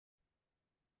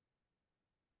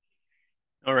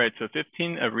All right, so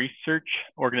 15, a research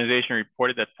organization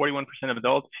reported that 41% of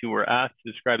adults who were asked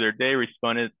to describe their day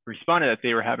responded that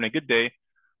they were having a good day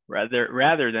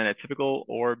rather than a typical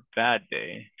or bad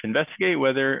day. To investigate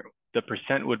whether the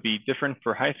percent would be different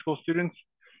for high school students,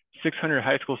 600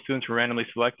 high school students were randomly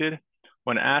selected.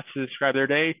 When asked to describe their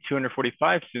day,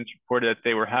 245 students reported that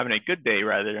they were having a good day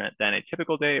rather than a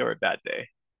typical day or a bad day.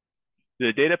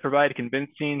 The data provide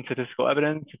convincing statistical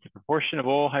evidence that the proportion of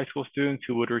all high school students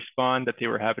who would respond that they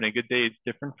were having a good day is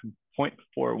different from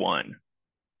 0.41.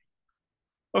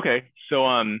 Okay,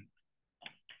 so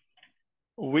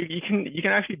you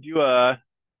can actually do a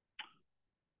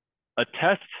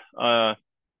test, a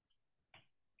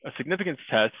significance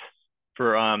test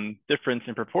for difference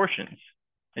in proportions,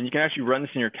 and you can actually run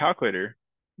this in your calculator.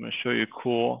 I'm going to show you a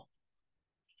cool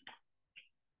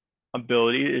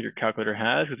ability that your calculator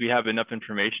has because we have enough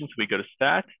information. So we go to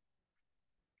stat,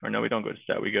 or no, we don't go to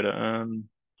stat. We go to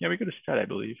yeah, we go to stat, I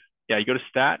believe. Yeah, you go to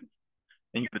stat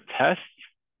and you go to test,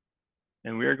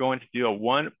 and we are going to do a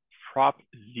one prop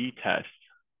Z test.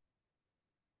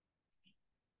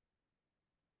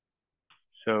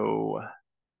 So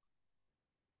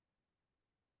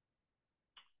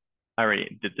I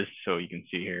already did this so you can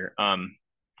see here.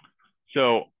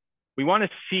 So we want to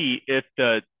see if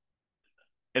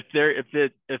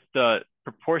the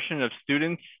proportion of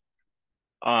students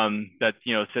that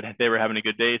said they were having a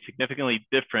good day is significantly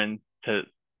different to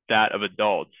that of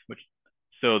adults.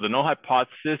 So the null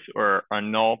hypothesis or our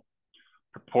null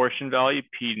proportion value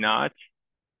P naught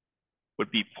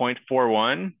would be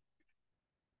 0.41,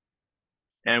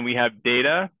 and we have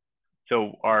data.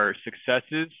 So our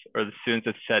successes, or the students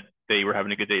that said they were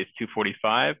having a good day, is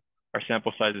 245. Our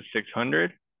sample size is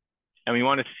 600, and we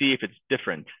want to see if it's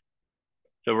different.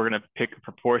 So we're going to pick a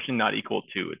proportion not equal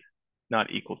to, because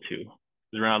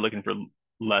we're not looking for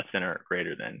less than or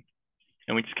greater than.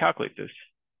 And we just calculate this.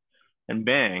 And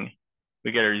bang,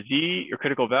 we get our Z, or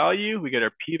critical value, we get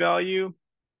our p-value,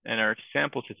 and our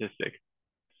sample statistic.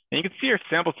 And you can see our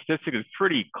sample statistic is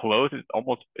pretty close.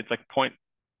 It's like 0.01.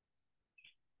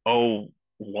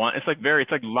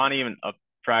 It's like not even a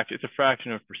fraction. It's a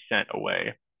fraction of a percent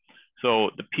away.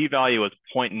 So the p-value was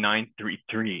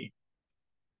 0.933.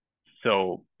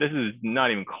 So this is not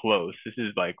even close. This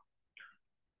is not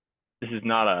going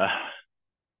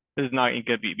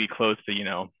to be close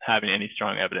to, having any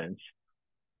strong evidence.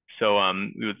 So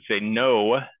we would say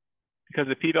no, because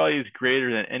the p-value is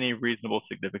greater than any reasonable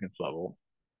significance level.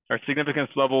 Our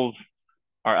significance levels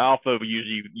are alpha. We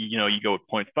usually, you go with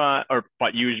 0.5,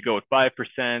 but you usually go with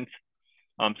 5%,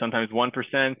 sometimes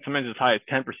 1%, sometimes as high as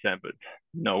 10%, but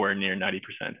nowhere near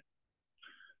 90%. All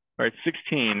right,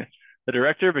 16. The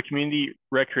director of a community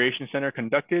recreation center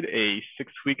conducted a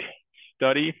 6-week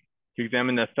study to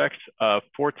examine the effects of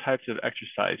four types of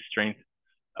exercise: strength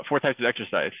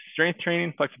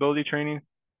training, flexibility training,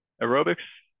 aerobics,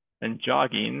 and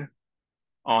jogging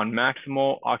on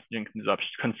maximal oxygen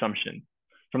consumption.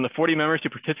 From the 40 members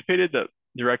who participated, the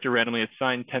director randomly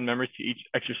assigned 10 members to each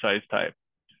exercise type.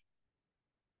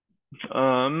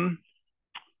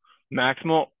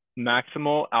 Maximal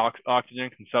oxygen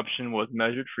consumption was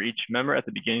measured for each member at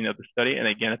the beginning of the study and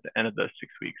again at the end of the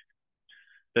 6 weeks.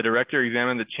 The director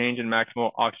examined the change in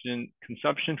maximal oxygen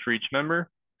consumption for each member.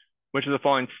 Which of the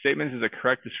following statements is a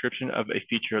correct description of a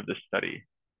feature of this study?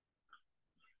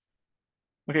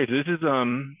 Okay, so this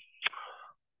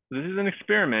is an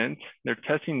experiment. They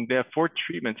have 4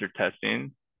 treatments they're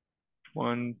testing.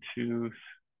 1, 2,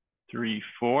 3,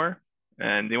 4.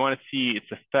 And they want to see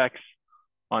its effects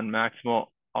on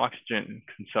maximal oxygen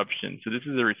consumption. So this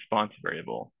is a response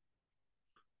variable.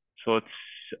 So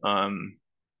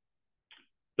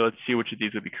let's see which of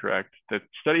these would be correct. The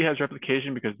study has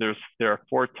replication because there are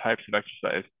 4 types of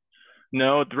exercise.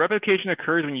 No, the replication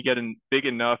occurs when you get in big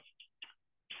enough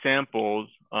samples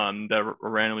that are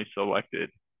randomly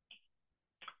selected.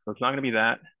 So it's not going to be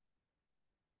that.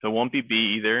 So it won't be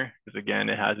B either, because again,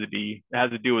 it has to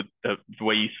do with the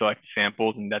way you select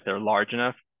samples and that they're large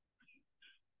enough.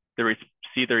 The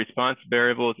response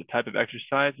variable is the type of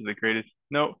exercise is the greatest.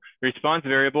 No, the response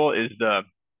variable is the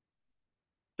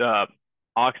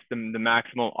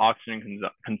maximal oxygen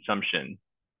consumption.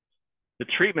 The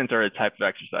treatments are a type of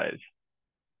exercise.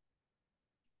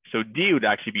 So D would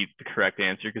actually be the correct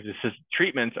answer because it says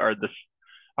treatments are the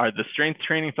strength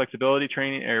training, flexibility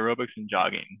training, aerobics, and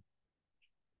jogging.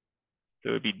 So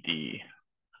it would be D.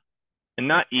 And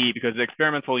not E because the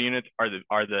experimental units are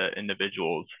the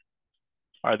individuals,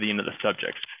 are the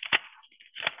subjects.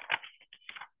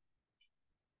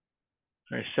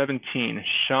 All right, 17.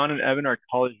 Sean and Evan are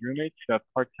college roommates who have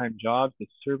part-time jobs as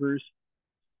servers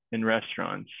in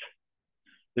restaurants.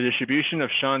 The distribution of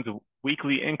Sean's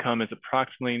weekly income is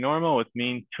approximately normal with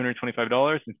mean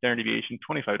 $225 and standard deviation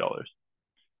 $25.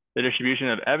 The distribution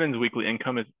of Evan's weekly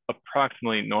income is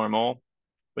approximately normal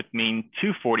with mean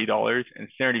 $240 and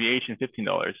standard deviation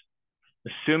 $15.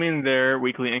 Assuming their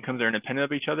weekly incomes are independent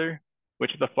of each other,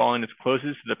 which of the following is closest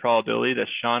to the probability that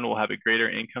Sean will have a greater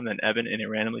income than Evan in a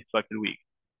randomly selected week?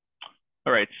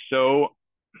 All right, so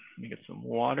let me get some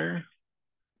water.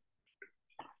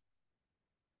 All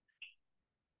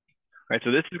right,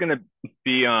 so this is going to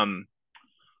be a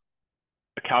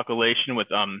calculation with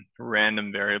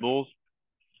random variables.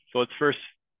 So let's first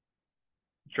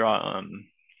draw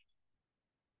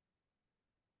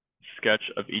sketch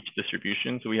of each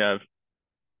distribution. So we have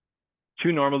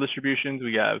two normal distributions.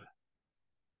 We have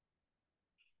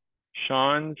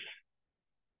Sean's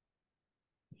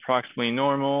approximately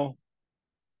normal,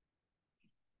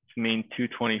 mean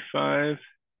 225,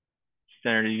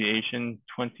 standard deviation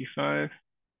 25.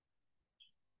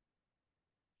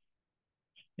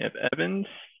 You have Evans,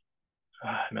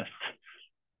 I must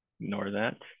ignore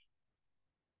that.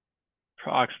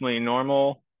 Approximately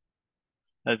normal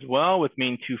as well with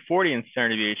mean 240 and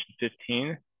standard deviation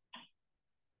 15.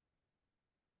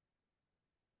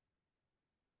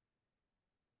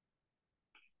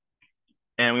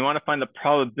 And we want to find the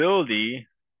probability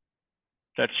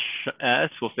that S,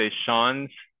 we'll say Sean's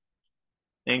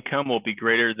income will be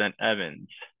greater than Evan's.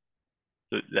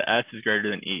 So the S is greater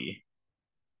than E.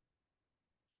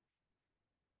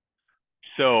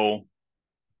 So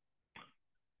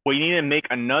we need to make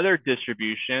another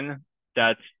distribution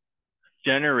that's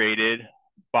generated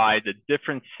by the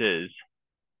differences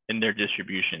in their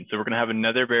distribution. So we're going to have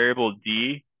another variable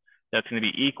D that's going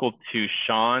to be equal to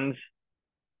Sean's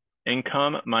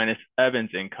income minus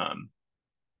Evan's income.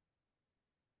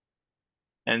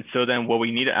 And so then what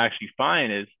we need to actually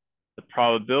find is the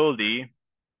probability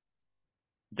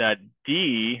that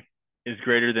D is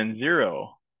greater than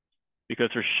 0.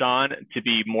 Because for Sean to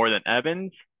be more than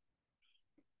Evans,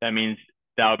 that means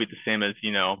that would be the same as,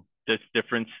 you know, this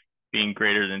difference being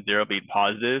greater than 0 being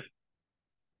positive.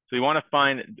 So we want to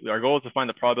find, our goal is to find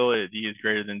the probability that D is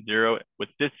greater than 0 with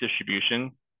this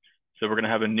distribution. So we're going to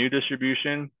have a new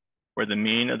distribution where the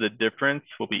mean of the difference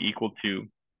will be equal to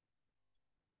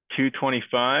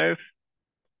 225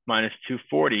 minus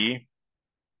 240,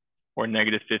 or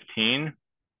negative 15.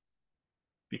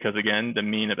 Because again, the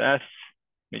mean of S,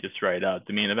 let me just write out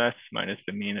the mean of S minus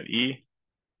the mean of E.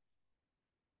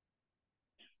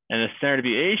 And the standard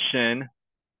deviation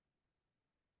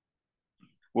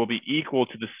will be equal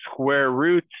to the square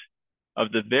root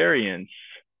of the variance.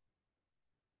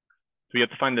 So we have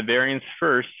to find the variance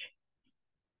first,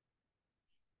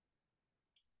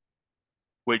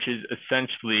 which is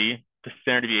essentially the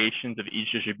standard deviations of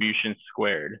each distribution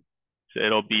squared. So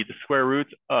it'll be the square root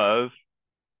of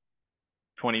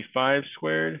 25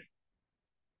 squared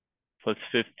plus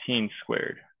 15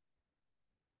 squared.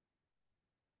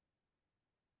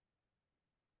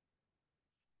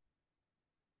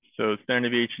 So standard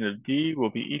deviation of D will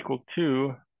be equal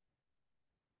to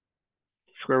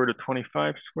square root of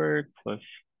 25 squared plus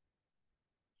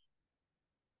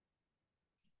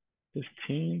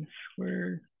 15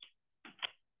 squared.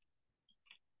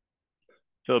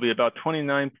 So it'll be about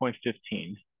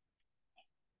 29.15.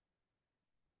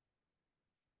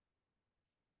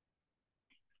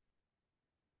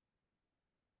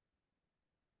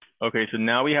 Okay, so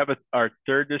now we have our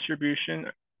third distribution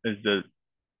is the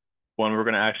one we're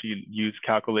going to actually use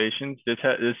calculations. This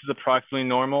is approximately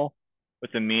normal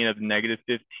with a mean of negative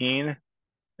 15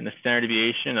 and a standard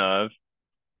deviation of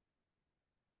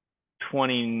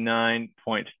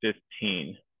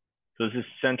 29.15. So this is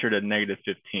centered at negative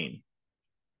 15.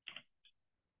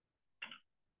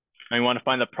 And we want to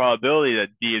find the probability that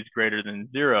D is greater than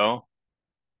 0,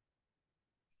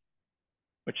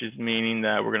 which is meaning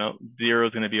that 0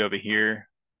 is going to be over here.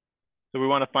 So we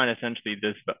want to find essentially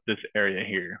this area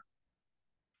here.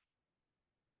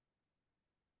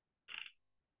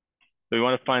 So we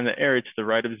want to find the area to the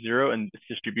right of 0 in this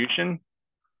distribution.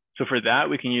 So for that,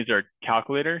 we can use our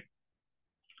calculator.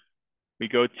 We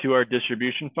go to our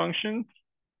distribution function,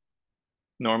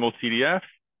 normal CDF.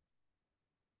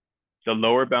 The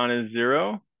lower bound is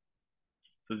 0.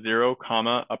 So 0,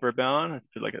 comma, upper bound.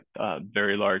 It's like a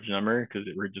very large number because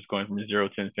we're just going from 0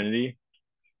 to infinity.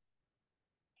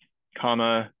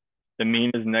 Comma, the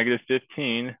mean is negative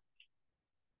 15.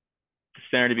 The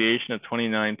standard deviation of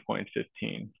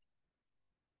 29.15.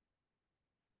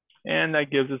 And that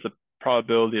gives us a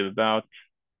probability of about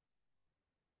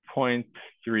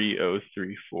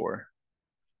 0.3034.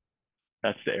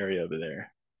 That's the area over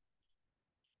there.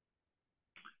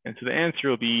 And so the answer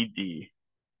will be D.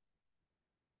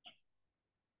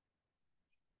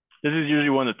 This is usually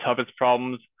one of the toughest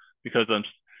problems because this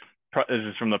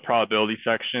is from the probability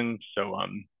section. So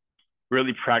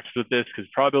really practice with this because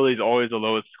probability is always the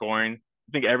lowest scoring.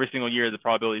 I think every single year the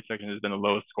probability section has been the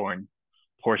lowest scoring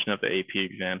portion of the AP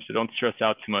exam. So don't stress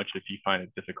out too much if you find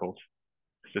it difficult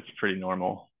because it's pretty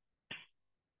normal.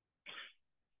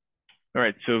 All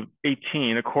right, so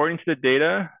 18, according to the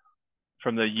data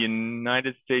from the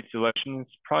United States Elections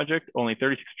Project, only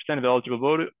 36% of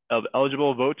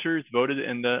eligible voters voted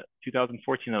in the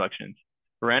 2014 elections.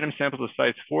 A random sample of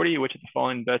size 40, which of the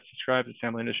following best describes the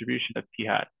sampling distribution of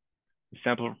p-hat, the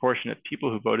sample proportion of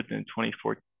people who voted in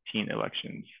 2014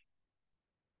 elections.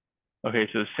 Okay,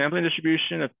 so the sampling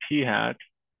distribution of p-hat.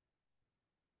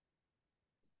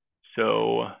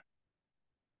 So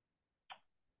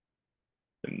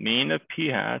the mean of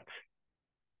p-hat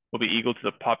will be equal to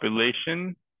the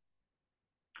population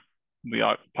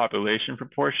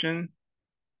proportion,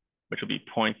 which will be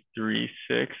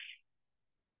 0.36.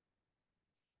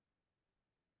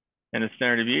 And the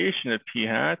standard deviation of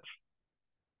p-hat,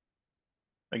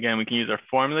 again, we can use our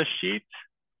formula sheet.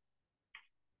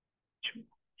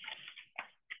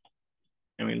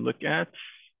 And we look at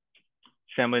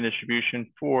sampling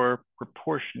distribution for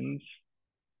proportions.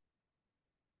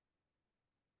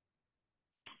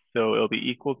 So it'll be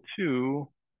equal to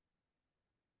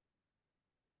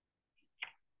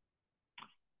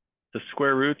the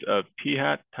square root of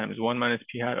p-hat times 1 minus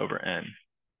p-hat over n.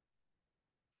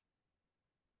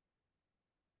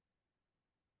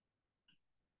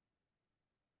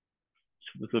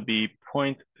 So this will be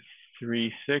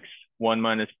 0.36, 1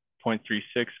 minus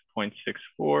 0.36,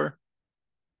 0.64.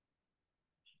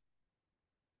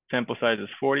 Sample size is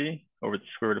 40 over the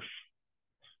square root of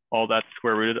all that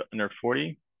square rooted under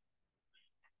 40.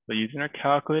 So using our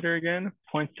calculator again,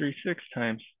 0.36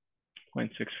 times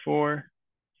 0.64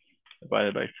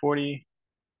 divided by 40,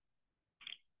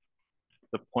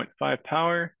 the 0.5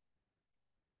 power,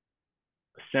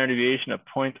 a standard deviation of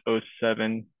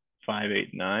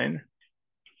 0.07589.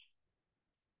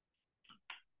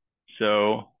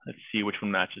 So let's see which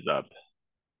one matches up.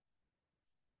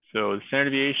 So the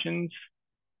standard deviations,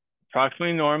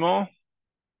 approximately normal,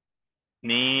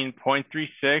 mean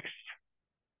 0.36,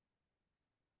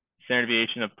 standard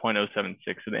deviation of 0.076.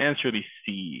 So the answer will be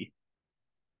C.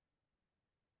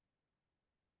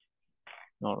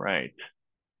 All right.